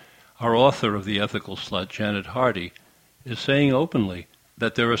friends. Our author of The Ethical Slut, Janet Hardy, is saying openly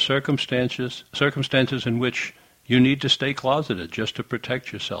that there are circumstances in which you need to stay closeted just to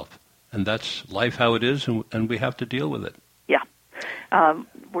protect yourself. And that's life how it is, and we have to deal with it. Yeah.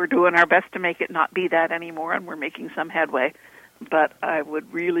 We're doing our best to make it not be that anymore, and we're making some headway. But I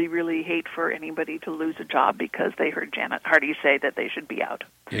would really, really hate for anybody to lose a job because they heard Janet Hardy say that they should be out.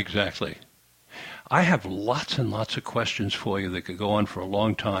 Exactly. I have lots and lots of questions for you that could go on for a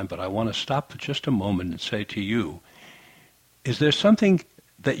long time, but I want to stop for just a moment and say to you, is there something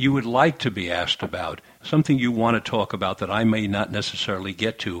that you would like to be asked about, something you want to talk about that I may not necessarily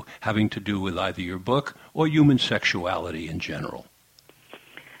get to, having to do with either your book or human sexuality in general?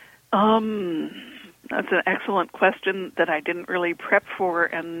 That's an excellent question that I didn't really prep for,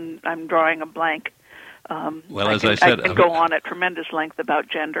 and I'm drawing a blank. As I said, I can go on at tremendous length about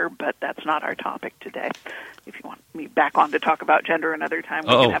gender, but that's not our topic today. If you want me back on to talk about gender another time,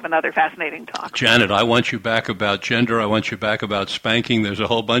 we can have another fascinating talk. Janet, I want you back about gender. I want you back about spanking. There's a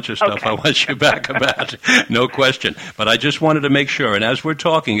whole bunch of stuff I want you back about. No question. But I just wanted to make sure. And as we're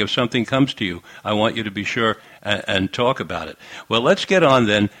talking, if something comes to you, I want you to be sure and talk about it. Well, let's get on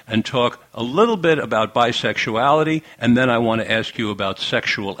then and talk a little bit about bisexuality, and then I want to ask you about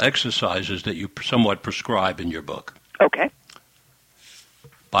sexual exercises that you somewhat prescribe in your book. Okay.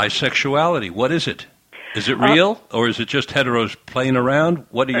 Bisexuality, what is it? Is it real, or is it just heteros playing around?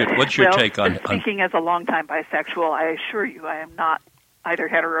 What's your take on? Speaking as a longtime bisexual, I assure you I am not either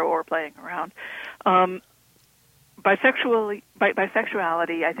hetero or playing around.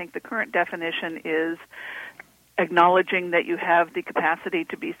 Bisexuality, I think the current definition is acknowledging that you have the capacity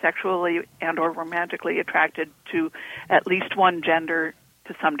to be sexually and or romantically attracted to at least one gender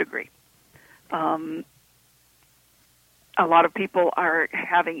to some degree. A lot of people are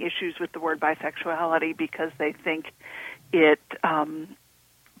having issues with the word bisexuality because they think it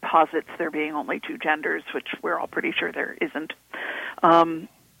posits there being only two genders, which we're all pretty sure there isn't. I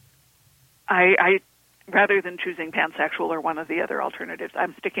rather than choosing pansexual or one of the other alternatives,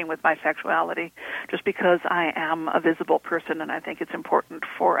 I'm sticking with bisexuality just because I am a visible person and I think it's important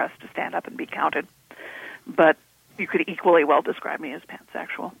for us to stand up and be counted. But you could equally well describe me as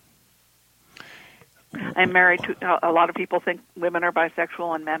pansexual. I'm married to, a lot of people think women are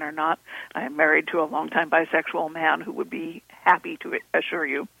bisexual and men are not. I'm married to a longtime bisexual man who would be happy to assure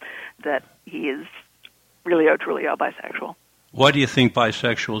you that he is really, truly bisexual. Why do you think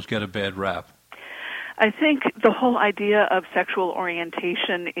bisexuals get a bad rap? I think the whole idea of sexual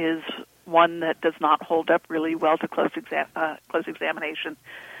orientation is one that does not hold up really well to close examination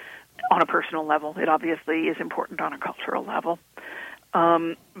on a personal level. It obviously is important on a cultural level.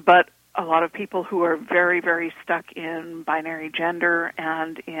 But a lot of people who are very, very stuck in binary gender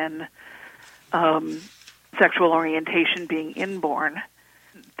and in sexual orientation being inborn,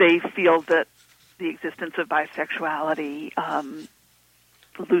 they feel that the existence of bisexuality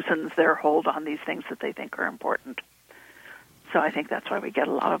loosens their hold on these things that they think are important. So I think that's why we get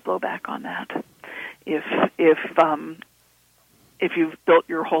a lot of blowback on that. If you've built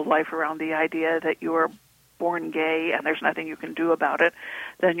your whole life around the idea that you are born gay and there's nothing you can do about it,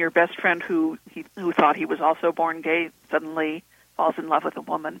 then your best friend who thought he was also born gay suddenly falls in love with a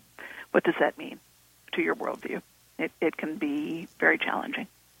woman. What does that mean to your worldview? It can be very challenging.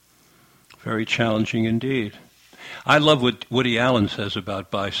 Very challenging indeed. I love what Woody Allen says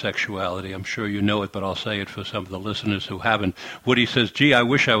about bisexuality. I'm sure you know it, but I'll say it for some of the listeners who haven't. Woody says, gee, I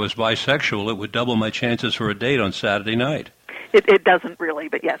wish I was bisexual. It would double my chances for a date on Saturday night. It doesn't really,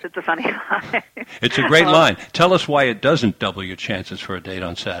 but yes, it's a funny line. It's a great line. Tell us why it doesn't double your chances for a date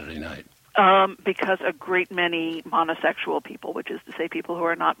on Saturday night. Because a great many monosexual people, which is to say people who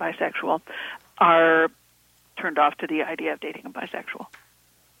are not bisexual, are turned off to the idea of dating a bisexual.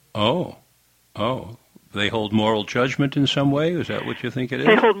 Oh. They hold moral judgment in some way? Is that what you think it is?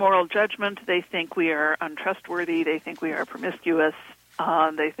 They hold moral judgment. They think we are untrustworthy. They think we are promiscuous.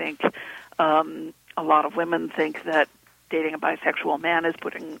 They think a lot of women think that dating a bisexual man is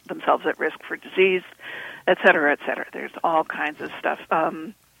putting themselves at risk for disease, et cetera, et cetera. There's all kinds of stuff.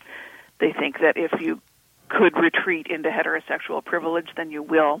 They think that if you could retreat into heterosexual privilege, then you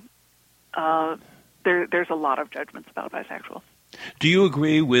will. There's a lot of judgments about bisexuals. Do you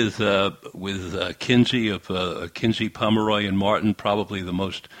agree with Kinsey of Kinsey, Pomeroy, and Martin, probably the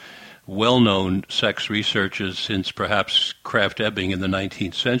most well-known sex researchers since perhaps Krafft-Ebing in the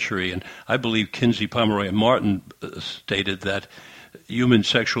 19th century? And I believe Kinsey, Pomeroy, and Martin stated that human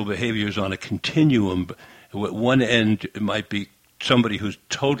sexual behavior is on a continuum. At one end, it might be somebody who's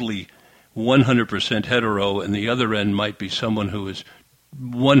totally 100% hetero, and the other end might be someone who is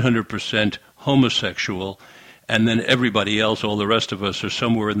 100% homosexual. And then everybody else, all the rest of us, are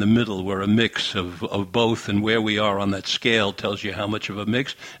somewhere in the middle. We're a mix of both, and where we are on that scale tells you how much of a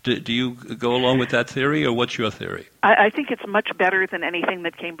mix. Do you go along with that theory, or what's your theory? I think it's much better than anything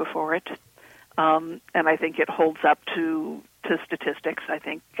that came before it, and I think it holds up to statistics. I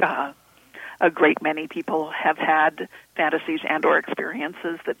think a great many people have had fantasies and or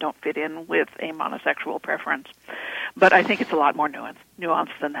experiences that don't fit in with a monosexual preference. But I think it's a lot more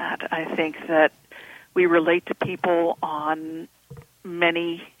nuanced than that. I think that we relate to people on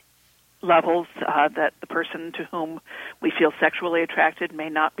many levels, that the person to whom we feel sexually attracted may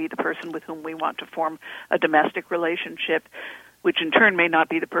not be the person with whom we want to form a domestic relationship, which in turn may not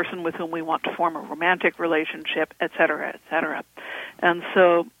be the person with whom we want to form a romantic relationship, et cetera, et cetera. And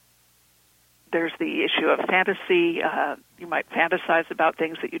so there's the issue of fantasy. You might fantasize about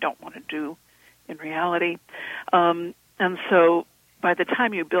things that you don't want to do in reality. And so by the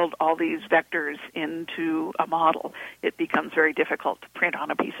time you build all these vectors into a model, it becomes very difficult to print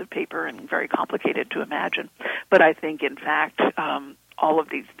on a piece of paper and very complicated to imagine. But I think, in fact, all of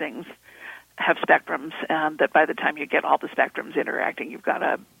these things have spectrums, and that by the time you get all the spectrums interacting, you've got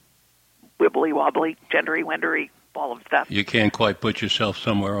a wibbly-wobbly, gendery-wendery ball of stuff. You can't quite put yourself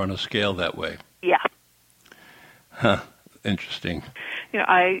somewhere on a scale that way. Yeah. Huh. Interesting.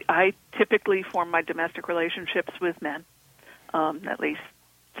 I typically form my domestic relationships with men. At least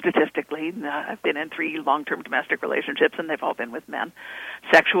statistically. I've been in 3 long-term domestic relationships, and they've all been with men.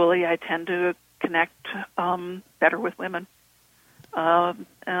 Sexually, I tend to connect better with women,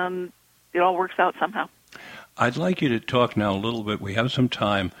 and it all works out somehow. I'd like you to talk now a little bit, we have some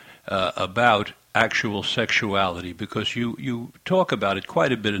time, about actual sexuality, because you talk about it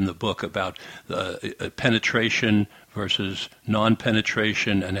quite a bit in the book, about penetration versus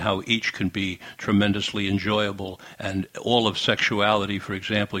non-penetration and how each can be tremendously enjoyable. And all of sexuality, for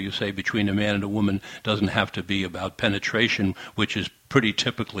example, you say between a man and a woman doesn't have to be about penetration, which is pretty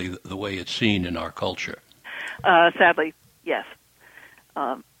typically the way it's seen in our culture. Sadly, yes.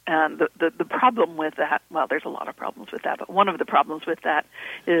 And the problem with that, well, there's a lot of problems with that, but one of the problems with that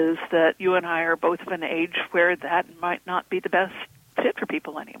is that you and I are both of an age where that might not be the best fit for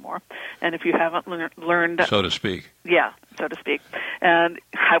people anymore. And if you haven't learned... So to speak. Yeah, so to speak. And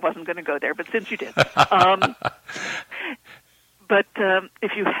I wasn't going to go there, but since you did. But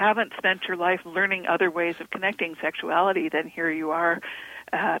if you haven't spent your life learning other ways of connecting sexuality, then here you are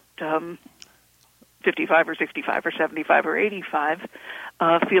at 55 or 65 or 75 or 85,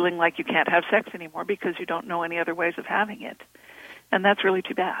 feeling like you can't have sex anymore because you don't know any other ways of having it. And that's really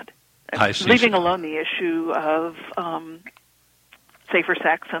too bad. Leaving alone the issue of safer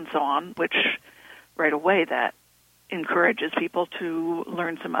sex and so on, which right away that encourages people to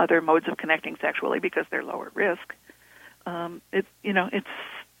learn some other modes of connecting sexually because they're lower risk.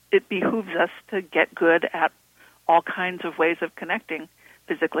 It behooves us to get good at all kinds of ways of connecting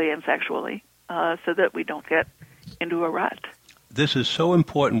physically and sexually, so that we don't get into a rut. This is so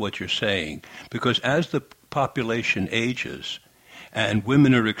important what you're saying, because as the population ages and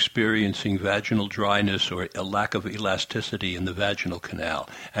women are experiencing vaginal dryness or a lack of elasticity in the vaginal canal,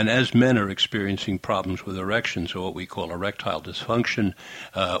 and as men are experiencing problems with erections or what we call erectile dysfunction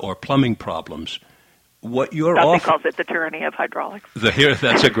or plumbing problems, what you're Somebody calls it the tyranny of hydraulics.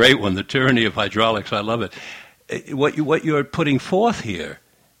 That's a great one, the tyranny of hydraulics. I love it. What you're putting forth here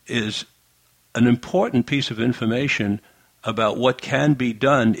is an important piece of information about what can be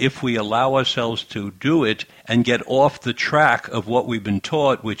done if we allow ourselves to do it and get off the track of what we've been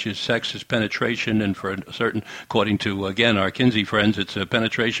taught, which is sex is penetration, and for a certain, according to, again, our Kinsey friends, it's a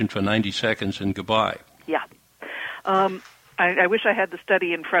penetration for 90 seconds and goodbye. Yeah. I wish I had the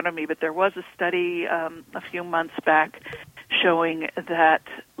study in front of me, but there was a study a few months back showing that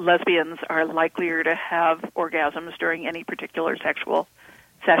lesbians are likelier to have orgasms during any particular sexual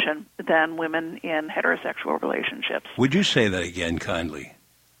session than women in heterosexual relationships. Would you say that again, kindly?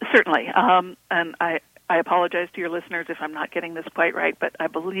 Certainly. And I apologize to your listeners if I'm not getting this quite right, but I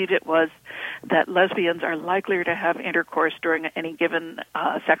believe it was that lesbians are likelier to have intercourse during any given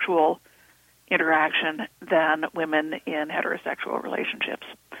sexual interaction than women in heterosexual relationships.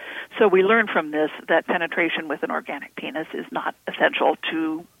 So we learn from this that penetration with an organic penis is not essential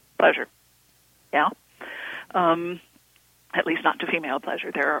to pleasure. Yeah? At least not to female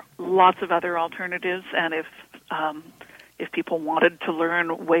pleasure. There are lots of other alternatives, and if people wanted to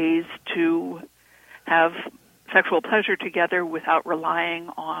learn ways to have sexual pleasure together without relying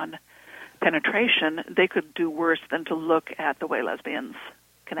on penetration, they could do worse than to look at the way lesbians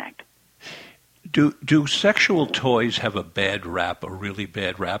connect. Do sexual toys have a bad rap, a really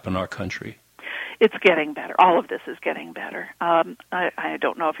bad rap in our country? It's getting better. All of this is getting better. I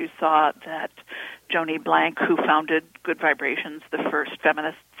don't know if you saw that Joni Blank, who founded Good Vibrations, the first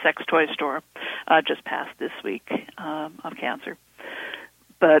feminist sex toy store, just passed this week of cancer.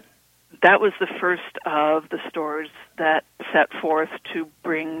 But that was the first of the stores that set forth to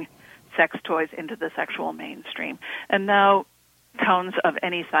bring sex toys into the sexual mainstream. And now towns of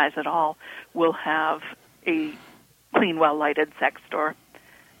any size at all will have a clean, well-lighted sex store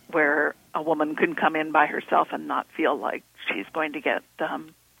where a woman can come in by herself and not feel like she's going to get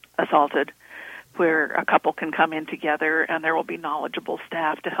assaulted, where a couple can come in together and there will be knowledgeable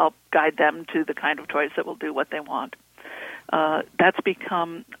staff to help guide them to the kind of toys that will do what they want. That's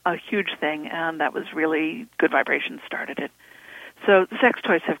become a huge thing, and that was really Good Vibrations started it. So the sex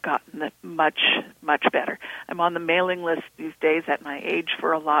toys have gotten much, much better. I'm on the mailing list these days at my age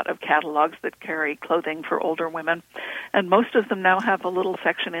for a lot of catalogs that carry clothing for older women, and most of them now have a little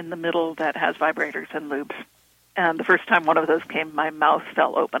section in the middle that has vibrators and lubes. And the first time one of those came, my mouth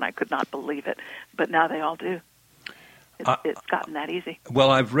fell open. I could not believe it, but now they all do. It's gotten that easy.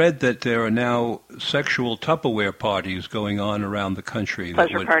 Well, I've read that there are now sexual Tupperware parties going on around the country.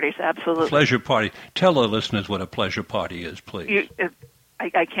 Pleasure parties, absolutely. Pleasure party. Tell our listeners what a pleasure party is, please.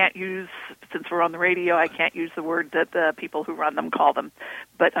 I can't use, since we're on the radio, I can't use the word that the people who run them call them.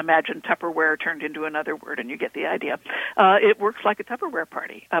 But imagine Tupperware turned into another word, and you get the idea. It works like a Tupperware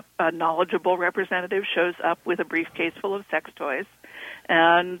party. A knowledgeable representative shows up with a briefcase full of sex toys.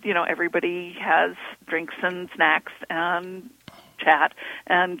 And, everybody has drinks and snacks and chat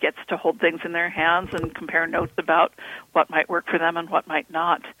and gets to hold things in their hands and compare notes about what might work for them and what might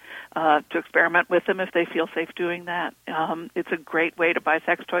not, to experiment with them if they feel safe doing that. It's a great way to buy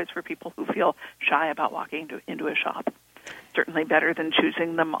sex toys for people who feel shy about walking into a shop. Certainly better than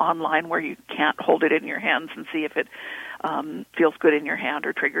choosing them online where you can't hold it in your hands and see if it feels good in your hand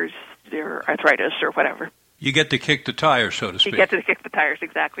or triggers your arthritis or whatever. You get to kick the tires, so to speak. You get to kick the tires,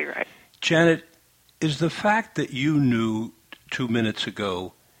 exactly right. Janet, is the fact that you knew 2 minutes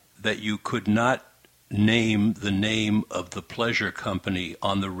ago that you could not name the name of the pleasure company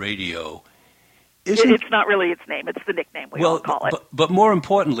on the radio? It's not really its name. It's the nickname we all call it. But more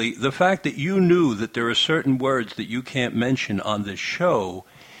importantly, the fact that you knew that there are certain words that you can't mention on this show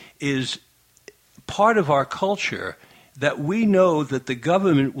is part of our culture, that we know that the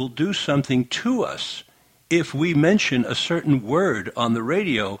government will do something to us if we mention a certain word on the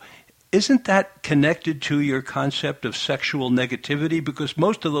radio. Isn't that connected to your concept of sexual negativity? Because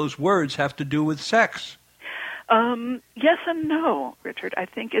most of those words have to do with sex. Yes and no, Richard. I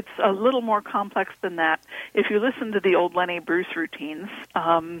think it's a little more complex than that. If you listen to the old Lenny Bruce routines,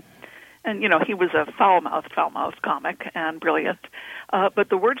 and, he was a foul-mouthed comic and brilliant, but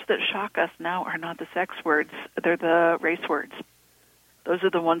the words that shock us now are not the sex words. They're the race words. Those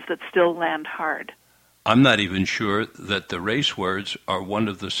are the ones that still land hard. I'm not even sure that the race words are one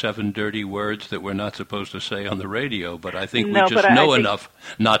of the 7 dirty words that we're not supposed to say on the radio, but I think we just know enough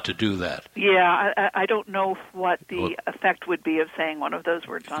not to do that. Yeah, I don't know what the effect would be of saying one of those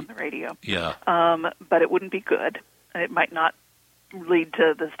words on the radio. Yeah. But it wouldn't be good. It might not lead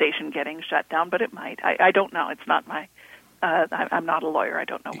to the station getting shut down, but it might. I don't know. It's not my... I'm not a lawyer. I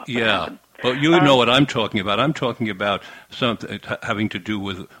don't know what would happen. Well, you know what I'm talking about. I'm talking about something having to do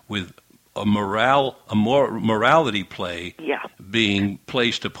with a morality play being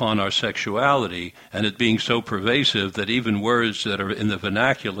placed upon our sexuality, and it being so pervasive that even words that are in the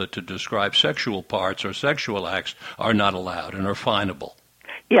vernacular to describe sexual parts or sexual acts are not allowed and are finable.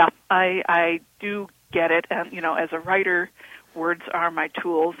 Yeah, I do get it. And, as a writer, words are my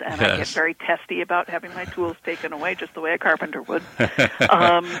tools, and I get very testy about having my tools taken away, just the way a carpenter would.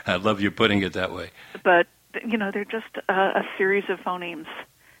 I love you putting it that way. But, they're just a series of phonemes.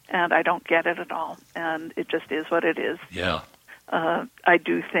 And I don't get it at all, and it just is what it is. Yeah. I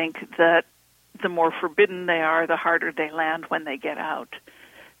do think that the more forbidden they are, the harder they land when they get out.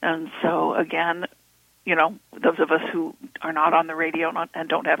 And so, again, those of us who are not on the radio and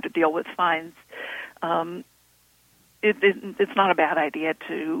don't have to deal with fines, it's not a bad idea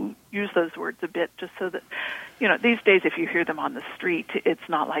to use those words a bit, just so that, these days if you hear them on the street, it's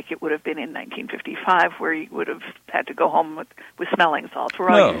not like it would have been in 1955 where you would have had to go home with smelling salts.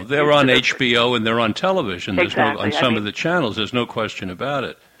 No, they're on HBO and they're on television. Exactly. On some of the channels. There's no question about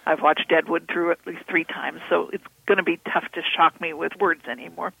it. I've watched Deadwood through at least 3 times, so it's going to be tough to shock me with words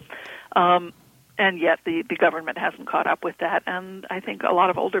anymore. And yet the government hasn't caught up with that, and I think a lot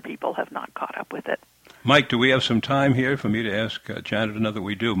of older people have not caught up with it. Mike, do we have some time here for me to ask Janet another?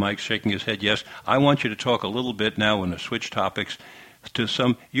 We do. Mike's shaking his head yes. I want you to talk a little bit now and switch topics to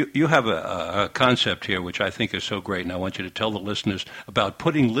some... You have a concept here which I think is so great, and I want you to tell the listeners about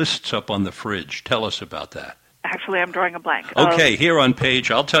putting lists up on the fridge. Tell us about that. Actually, I'm drawing a blank. Okay, here on page,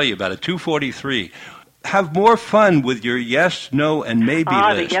 I'll tell you about it, 243. Have more fun with your yes, no, and maybe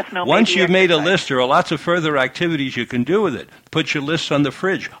list. The yes, no, Once maybe you've made a exercise. list, there are lots of further activities you can do with it. Put your lists on the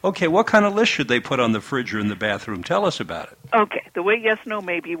fridge. Okay, what kind of list should they put on the fridge or in the bathroom? Tell us about it. Okay, the way yes, no,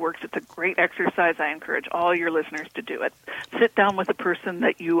 maybe works, it's a great exercise. I encourage all your listeners to do it. Sit down with a person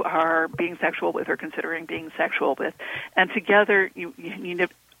that you are being sexual with or considering being sexual with, and together you need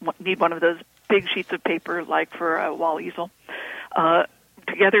one of those big sheets of paper like for a wall easel.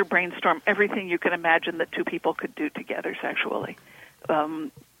 Together brainstorm everything you can imagine that 2 people could do together sexually.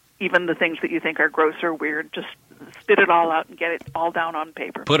 Even the things that you think are gross or weird, just spit it all out and get it all down on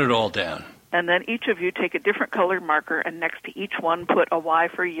paper. Put it all down. And then each of you take a different colored marker, and next to each one put a Y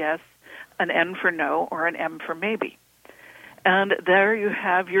for yes, an N for no, or an M for maybe. And there you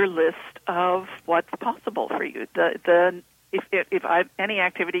have your list of what's possible for you. If any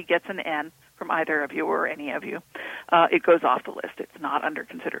activity gets an N from either of you or any of you, it goes off the list. It's not under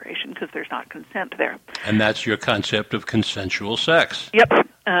consideration because there's not consent there. And that's your concept of consensual sex. Yep.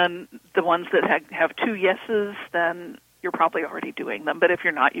 And the ones that have two yeses, then you're probably already doing them. But if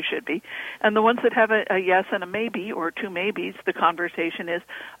you're not, you should be. And the ones that have a yes and a maybe or two maybes, the conversation is,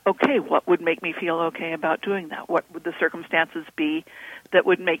 okay, what would make me feel okay about doing that? What would the circumstances be that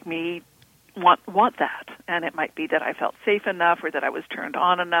would make me want that? And it might be that I felt safe enough, or that I was turned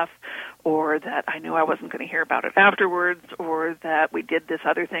on enough, or that I knew I wasn't going to hear about it afterwards, or that we did this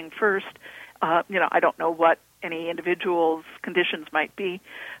other thing first. I don't know what any individual's conditions might be,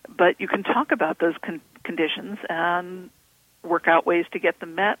 but you can talk about those conditions and work out ways to get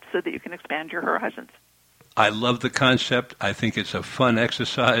them met so that you can expand your horizons. I love the concept. I think it's a fun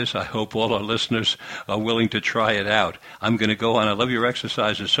exercise. I hope all our listeners are willing to try it out. I'm going to go on. I love your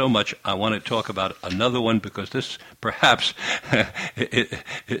exercises so much. I want to talk about another one because this perhaps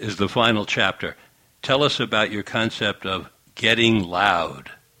is the final chapter. Tell us about your concept of getting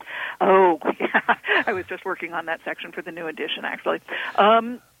loud. Oh, yeah. I was just working on that section for the new edition, actually.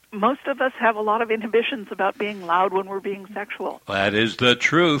 Most of us have a lot of inhibitions about being loud when we're being sexual. That is the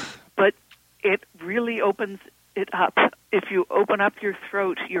truth. But it really opens it up. If you open up your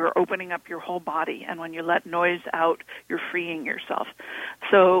throat, you're opening up your whole body. And when you let noise out, you're freeing yourself.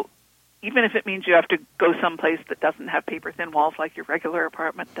 So even if it means you have to go someplace that doesn't have paper-thin walls like your regular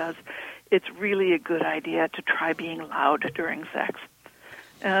apartment does, it's really a good idea to try being loud during sex.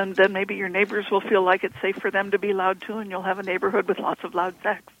 And then maybe your neighbors will feel like it's safe for them to be loud too, and you'll have a neighborhood with lots of loud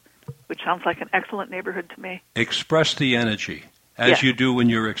sex, which sounds like an excellent neighborhood to me. Express the energy, as you do when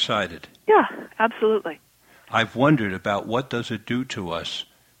you're excited. Yeah, absolutely. I've wondered about what does it do to us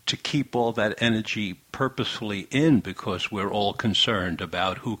to keep all that energy purposefully in, because we're all concerned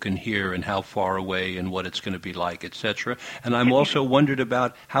about who can hear and how far away and what it's going to be like, etc. And I'm also wondered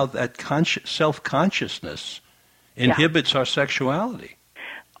about how that self-consciousness inhibits our sexuality.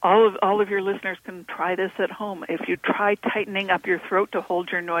 All of your listeners can try this at home. If you try tightening up your throat to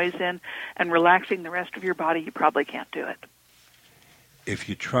hold your noise in and relaxing the rest of your body, you probably can't do it. If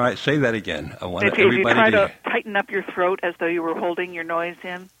you try, say that again. I want if everybody you try to to tighten up your throat as though you were holding your noise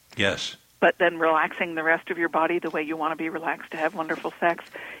in, yes, but then relaxing the rest of your body the way you want to be relaxed to have wonderful sex,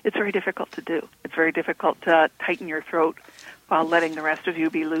 it's very difficult to do. It's very difficult to tighten your throat while letting the rest of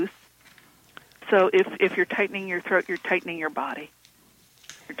you be loose. So if you're tightening your throat, you're tightening your body.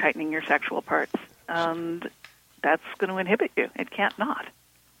 You're tightening your sexual parts, and that's going to inhibit you. It can't not.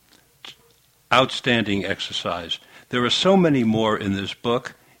 Outstanding exercise. There are so many more in this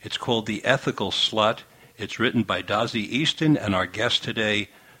book. It's called The Ethical Slut. It's written by Dazzy Easton and our guest today,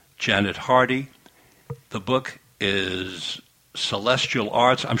 Janet Hardy. The book is Celestial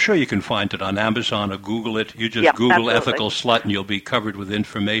Arts. I'm sure you can find it on Amazon or Google it. You just Google absolutely. Ethical Slut and you'll be covered with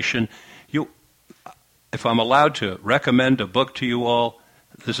information. If I'm allowed to recommend a book to you all,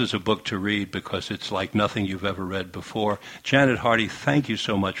 this is a book to read because it's like nothing you've ever read before. Janet Hardy, thank you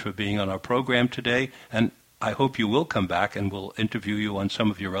so much for being on our program today, and I hope you will come back and we'll interview you on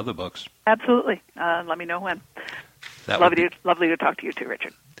some of your other books. Absolutely. Let me know when. Lovely to talk to you too,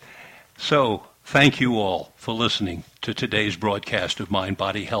 Richard. So, thank you all for listening to today's broadcast of Mind,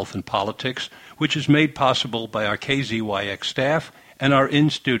 Body, Health, and Politics, which is made possible by our KZYX staff and our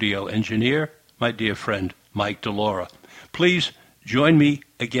in-studio engineer, my dear friend Mike DeLaura. Please join me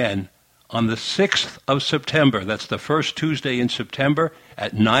again on the 6th of September. That's the first Tuesday in September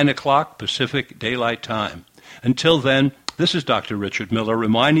at 9 o'clock Pacific Daylight Time. Until then, this is Dr. Richard Miller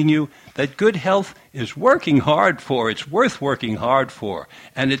reminding you that good health is working hard for. It's worth working hard for,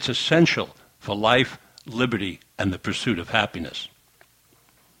 and it's essential for life, liberty, and the pursuit of happiness.